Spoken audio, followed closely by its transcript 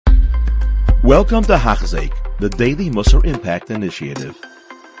Welcome to Hachzik, the Daily Musar Impact Initiative.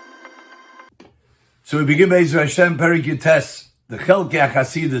 So we begin Be'ezer Hashem, Perik Yutes, the Chelkei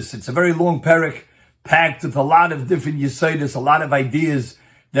HaChasidus. It's a very long Perik, packed with a lot of different Yesodis, a lot of ideas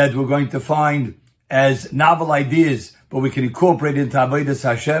that we're going to find as novel ideas, but we can incorporate into Avodas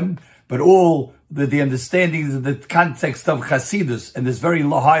Hashem, but all the understanding of the context of Chasidus and this very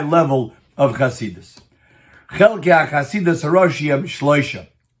high level of Chasidus. Chelkei HaChasidus Haroshiyam Shloisha.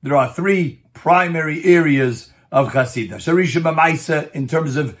 There are three primary areas of Chasidus. Harisha B'maisa, in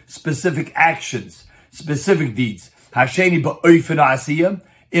terms of specific actions, specific deeds. Hasheni B'oifen Asiyah,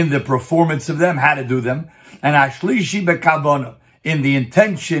 in the performance of them, how to do them. And Hashlishi B'kavona, in the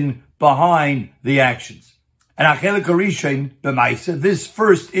intention behind the actions. And Achelik Harishin B'maisa, this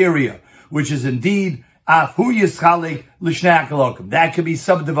first area, which is indeed Afu Yischalik L'shnei HaKalokim. That can be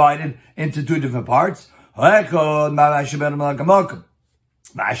subdivided into two different parts. Ha'echad Ma'ah Sheben Malakamokim.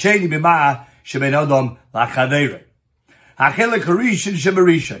 Ma'asheni B'ma'ah Sheben Odom L'chaveirei. Achelik Harishin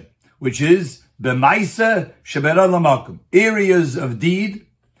Sheberishin, which is B'maisa Sheben Odom L'makom. Areas of deed,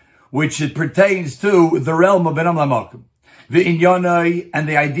 which it pertains to the realm of Ben Odom L'makom. V'inyanoi, and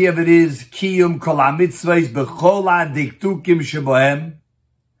the idea of it is Kiyum Kol HaMitzvahs B'chol HaDiktukim Shebohem,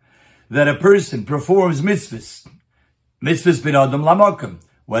 that a person performs mitzvahs Ben Odom L'makom,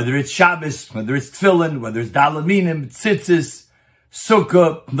 whether it's Shabbos, whether it's Tefillin, whether it's Dalaminim, Tzitzis,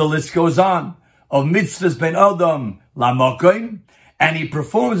 Sukkah, the list goes on, of mitzvahs Ben Odom L'makom, and he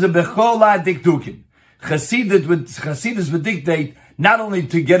performs a B'chol HaDiktukim. Chassidus would dictate not only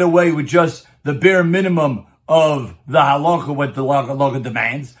to get away with just the bare minimum of the halacha, what the halacha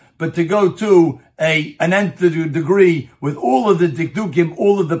demands, but to go to an nth degree with all of the dikdukim,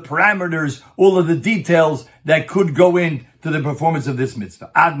 all of the parameters, all of the details that could go into the performance of this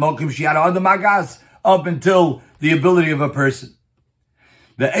mitzvah. Ad mokim shi'ad adam agas, up until the ability of a person.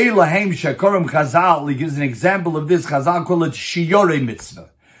 The Eilahem Shakorim Chazal, he gives an example of this. Chazal call it Shiyorei mitzvah.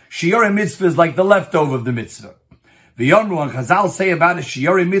 Shiyorei mitzvah is like the leftover of the mitzvah. The Yomru and Chazal say about a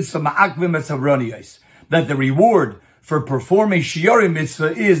Shiyorei mitzvah ma'akvim etzavroniyos, that the reward for performing Shiyorei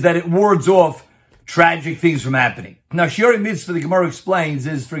mitzvah is that it wards off tragic things from happening. Now, Shiyorei mitzvah, the Gemara explains,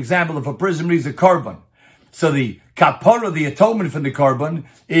 is, for example, if a person reads a korban, so the kapara, the atonement for the korban,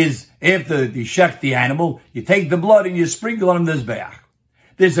 is after you shech the animal, you take the blood and you sprinkle on the mizbeach.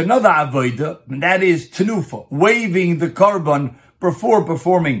 There's another avodah, and that is tenufa, waving the korban before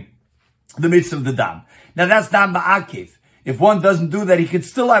performing the mitzvah of the dam. Now, that's not ma'akiv. If one doesn't do that, he could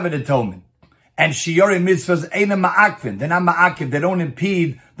still have an atonement. And shiyorei mitzvahs ain't ma'akvin. They're not ma'akiv. They don't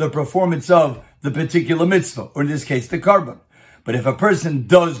impede the performance of the particular mitzvah, or in this case, the korban. But if a person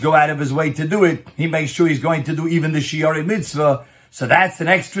does go out of his way to do it, he makes sure he's going to do even the shiyorei mitzvah. So that's an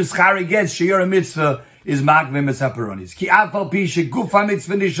extra schar he gets. Shiyorei mitzvah is ma'akvim etzaperonis. Ki afal pi shegufa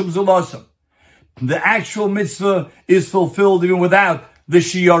mitzvah nishum zulosam. The actual mitzvah is fulfilled even without the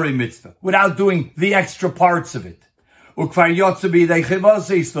shiyorei mitzvah, without doing the extra parts of it. Ukvar yotzabi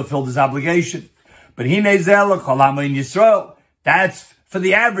deichivase, he's fulfilled his obligation. But hinei kolama in Yisrael, that's for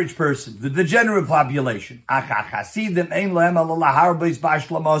the average person, the degenerate population.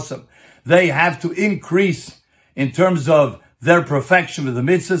 They have to increase in terms of their perfection with the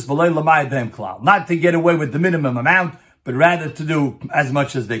mitzvahs, not to get away with the minimum amount, but rather to do as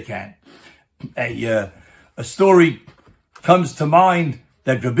much as they can. A story comes to mind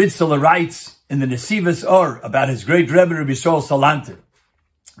that Rabbi Biberfeld writes in the Nesivas Or about his great Rebbe, Rabbi Yisrael Salanter.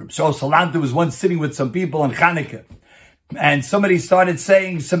 Rabbi Yisrael Salanter was once sitting with some people on Chanukah, and somebody started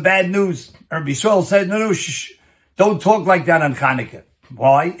saying some bad news. Rabbi Yisrael said, no, don't talk like that on Chanukah.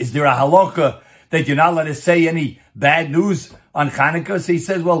 Why? Is there a halacha that you're not allowed to say any bad news on Chanukah? So he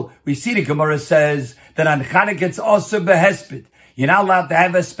says, well, we see the Gemara says that on Chanukah it's also behesped. You're not allowed to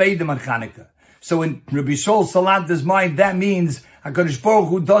have a spadim on Chanukah. So in Rabbi Yisrael Salanter's mind, that means HaKadosh Baruch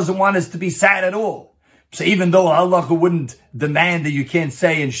Hu doesn't want us to be sad at all. So even though Allah wouldn't demand that you can't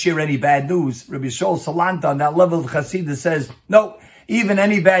say and share any bad news, Rabbi Yisrael Salanter on that level of Chassidus says, no, even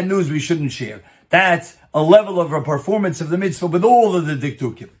any bad news we shouldn't share. That's a level of a performance of the mitzvah with all of the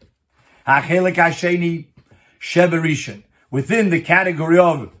diktukim. Ha'chelik hasheni sheberishin, within the category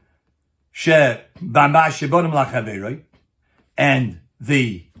of b'ma shebonim l'chaveirei, and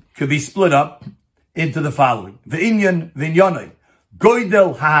the could be split up into the following: v'inyan v'inyanoi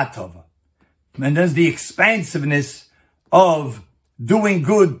goydel ha'atova, and there's the expansiveness of doing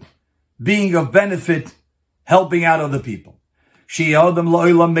good, being of benefit, helping out other people.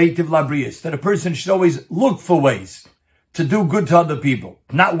 That a person should always look for ways to do good to other people,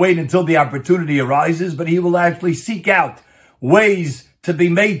 not wait until the opportunity arises, but he will actually seek out ways to be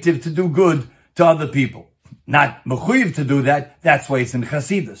native to do good to other people. Not mechuyev to do that. That's why it's in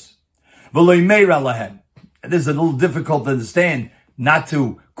Chasidus. This is a little difficult to understand, not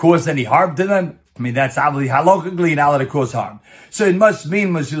to cause any harm to them. I mean, that's obviously halachically not allowed to cause harm. So it must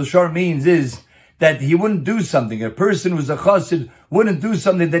mean, what Yesharim means is that he wouldn't do something. A person who's a chassid wouldn't do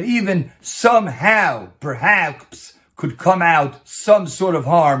something that even somehow, perhaps, could come out some sort of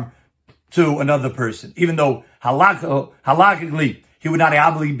harm to another person. Even though halachically, he would not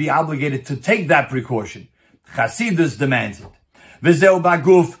be obligated to take that precaution. Chassidus demands it. V'zeu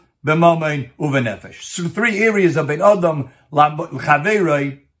baguf b'momein uvenefesh. So 3 areas of Ben Adam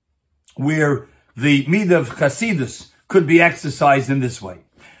l'chaveroi where the midah of chassidus could be exercised in this way.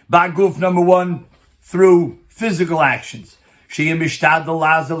 Baguf, number 1, through physical actions. In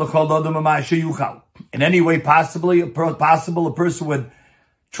any way possible, a person would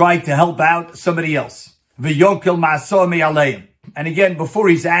try to help out somebody else. And again, before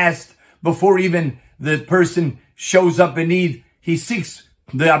he's asked, before even the person shows up in need, he seeks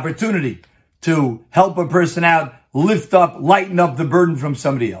the opportunity to help a person out, lift up, lighten up the burden from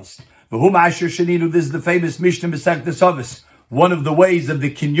somebody else. This is the famous Mishnah Masechtas Avos, one of the ways of the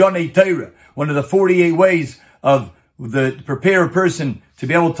Kinyonei Torah, one of the 48 ways of the prepare a person to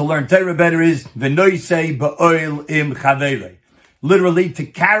be able to learn Torah better is v'noisei ba'oil im chaverei. Literally, to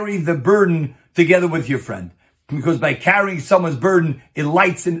carry the burden together with your friend. Because by carrying someone's burden, it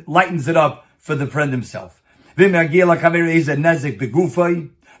lightens it up for the friend himself. If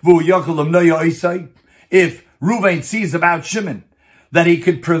Ruvain sees about Shimon that he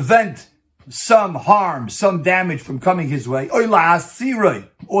could prevent some harm, some damage from coming his way, or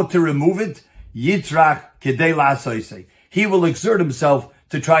to remove it, he will exert himself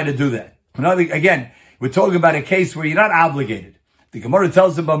to try to do that. Again, we're talking about a case where you're not obligated. The Gemara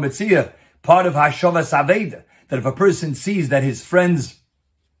tells about Metzia, part of Hashavas Aveda, that if a person sees that his friend's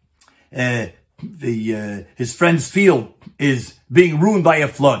field is being ruined by a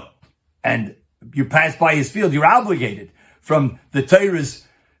flood, and you pass by his field, you're obligated. From the Torah's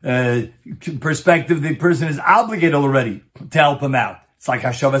perspective, the person is obligated already to help him out. It's like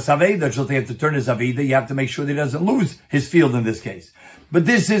Hashavas Aveda, just you have to turn his Aveda, you have to make sure that he doesn't lose his field in this case. But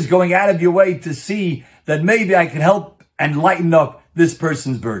this is going out of your way to see that maybe I can help and lighten up this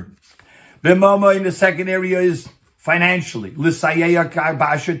person's burden. B'mama, in the second area, is financially.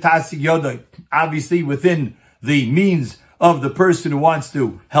 Obviously, within the means of the person who wants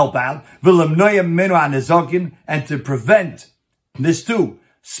to help out. And to prevent this too,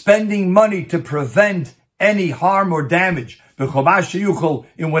 spending money to prevent any harm or damage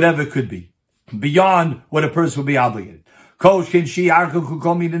in whatever it could be, beyond what a person would be obligated.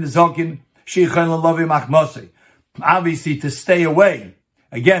 Obviously, to stay away.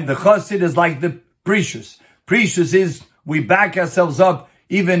 Again, the chassid is like the precious. Precious is we back ourselves up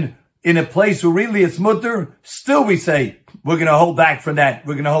even in a place where really it's mutter. Still, we say we're going to hold back from that.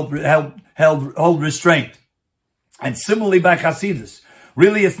 We're going to hold restraint. And similarly, by chassidus,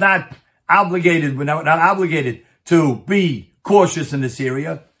 really it's not obligated. We're not obligated to be cautious in this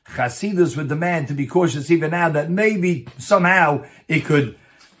area. Chassidus would demand to be cautious even now that maybe somehow it could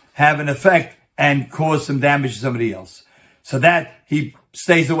have an effect and cause some damage to somebody else. So that he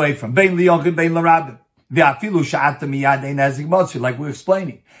stays away from. Like we're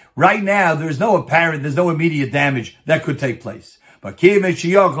explaining. Right now, there's no immediate damage that could take place. But if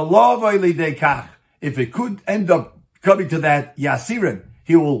it could end up coming to that, Yesharim,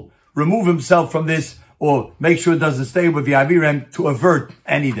 he will remove himself from this or make sure it doesn't stay with Yavirem to avert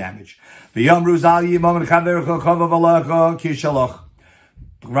any damage.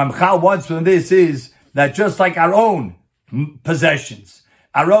 Ramchal wants from this is that just like our own possessions,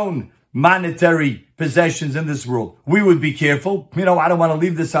 our own monetary possessions in this world, we would be careful. I don't want to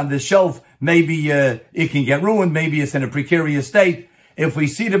leave this on this shelf. Maybe it can get ruined. Maybe it's in a precarious state. If we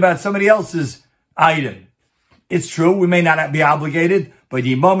see it about somebody else's item, it's true, we may not be obligated, but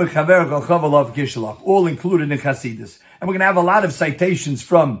all included in Chassidus. And we're going to have a lot of citations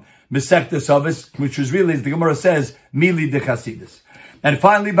from Masechtas Avos, which was really, as the Gemara says, Mili de Chassidus. And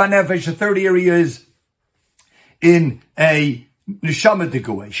finally, Banefesh, the third area is in a neshamatik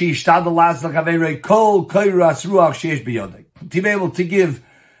way. To be able to give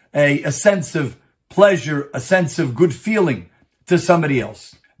a sense of pleasure, a sense of good feeling to somebody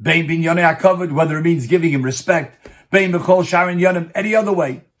else. Whether it means giving him respect, any other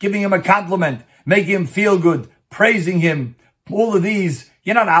way, giving him a compliment, making him feel good, praising him, all of these,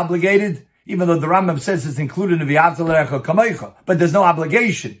 you're not obligated, even though the Rambam says it's included in V'yavta Kamecha, but there's no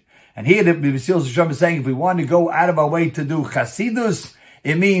obligation. And here the Mesilas is saying if we want to go out of our way to do Chasidus,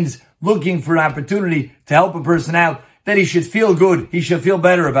 it means looking for an opportunity to help a person out, that he should feel good, he should feel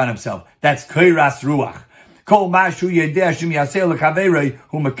better about himself. That's Kairas Ruach. Obviously,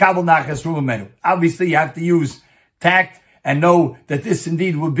 you have to use tact and know that this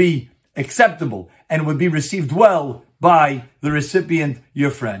indeed would be acceptable and would be received well by the recipient,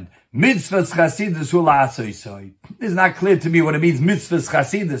 your friend. Mitzvahs chasidus hu. This is not clear to me what it means, mitzvahs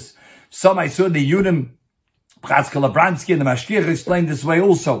chasidus. Some I saw the Yudim, Chaskal Abramsky and the Mashgiach explained this way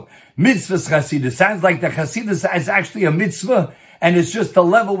also. Mitzvahs chasidus sounds like the chasidus is actually a mitzvah, and it's just a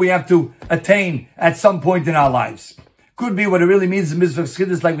level we have to attain at some point in our lives. Could be what it really means in mitzvah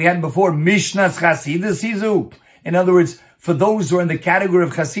chasidus, like we had before, Mishnas chasidus hizu. In other words, for those who are in the category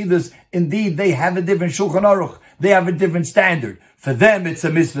of chasidus, indeed they have a different Shulchan Aruch. They have a different standard. For them, it's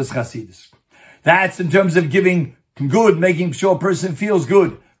a mitzvahs chasidus. That's in terms of giving good, making sure a person feels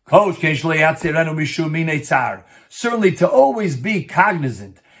good. Certainly to always be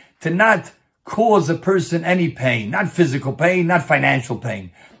cognizant, to not cause a person any pain, not physical pain, not financial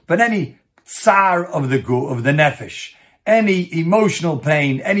pain, but any tsar of the nefesh, any emotional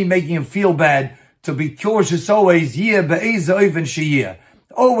pain, any making him feel bad, to be cautious always,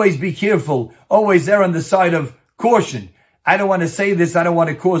 always be careful, always err on the side of caution. I don't want to say this, I don't want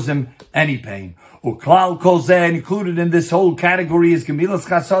to cause him any pain. Uklal kol zeh, included in this whole category is Gemilas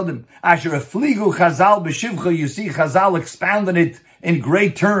Chasadim. Asher afligu Chazal b'shivcha, you see Chazal expounding it in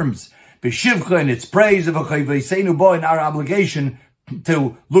great terms. B'shivcha, in its praise of a chayveiseinu bo, in our obligation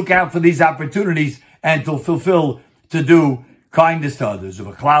to look out for these opportunities and to fulfill, to do kindness to others.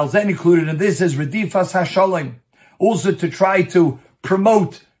 Uklal zeh, included in this is Redifas HaShalom. Also to try to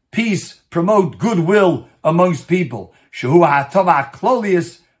promote peace, promote goodwill amongst people. Shehu ha'tov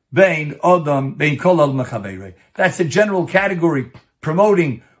ha'klolius bein odam bein kol adam lechaverei. That's a general category,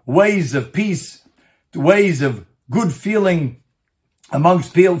 promoting ways of peace, ways of good feeling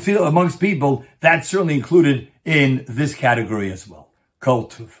amongst people. That's certainly included in this category as well. Kol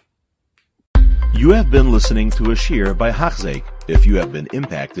tuv. You have been listening to a shir by Hachzeik. If you have been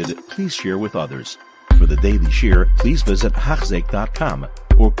impacted, please share with others. For the daily shir, please visit Hachzeik.com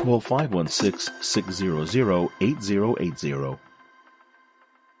or call 516-600-8080.